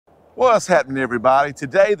What's happening, everybody?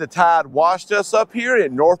 Today the tide washed us up here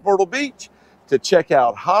in North Myrtle Beach to check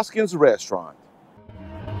out Hoskins Restaurant.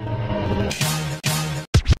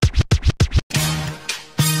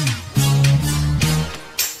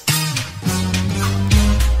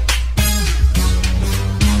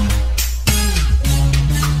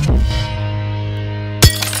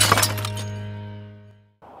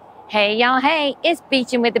 Hey y'all, hey, it's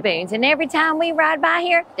Beachin With The Boones, and every time we ride by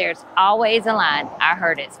here, there's always a line. I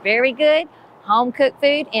heard it's very good, home cooked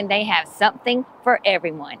food, and they have something for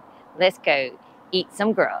everyone. Let's go eat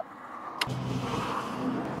some grub.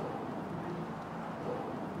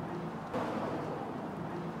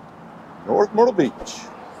 North Myrtle Beach.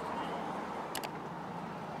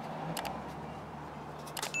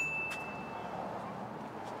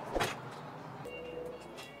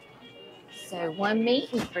 So 1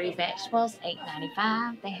 meat and 3 vegetables,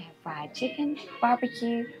 $8.95. They have fried chicken,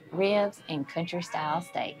 barbecue, ribs, and country style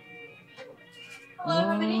steak.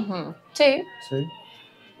 Two.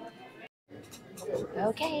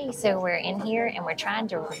 Okay, so we're in here and we're trying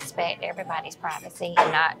to respect everybody's privacy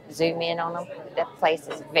and not zoom in on them. The place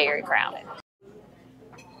is very crowded.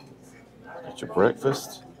 Got your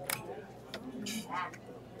breakfast.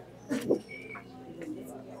 But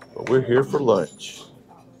we're here for lunch.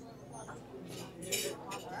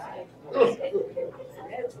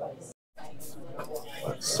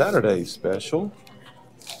 Saturday special.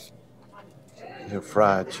 We have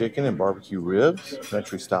fried chicken and barbecue ribs,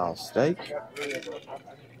 country style steak.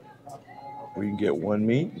 We can get 1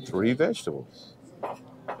 meat and 3 vegetables.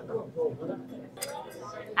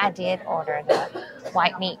 I did order the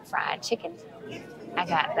white meat fried chicken. I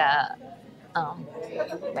got the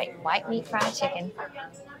white meat fried chicken,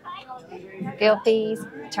 grilled peas,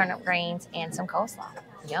 turnip greens, and some coleslaw.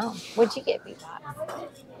 Yum. What'd you get, Bebop?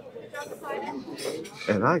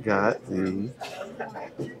 And I got it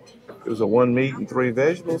was a 1 meat and 3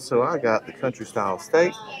 vegetables, so I got the country style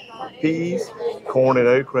steak, peas, corn and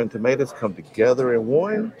okra and tomatoes come together in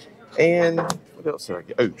one. And what else did I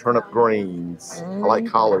get? Oh, turnip greens. I like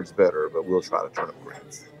collards better, but we'll try the turnip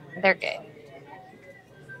greens. They're good.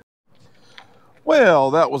 Well,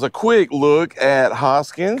 that was a quick look at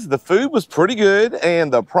Hoskins. The food was pretty good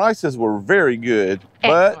and the prices were very good.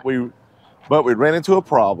 Excellent. But we ran into a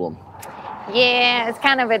problem. Yeah, it's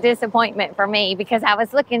kind of a disappointment for me because I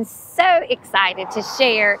was looking so excited to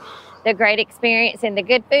share the great experience and the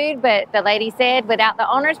good food, but the lady said without the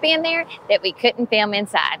owners being there that we couldn't film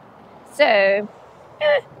inside. So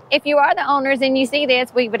if you are the owners and you see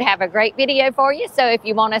this, we would have a great video for you. So if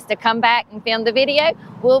you want us to come back and film the video,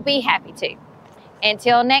 we'll be happy to.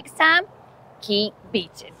 Until next time, keep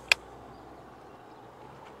beaching.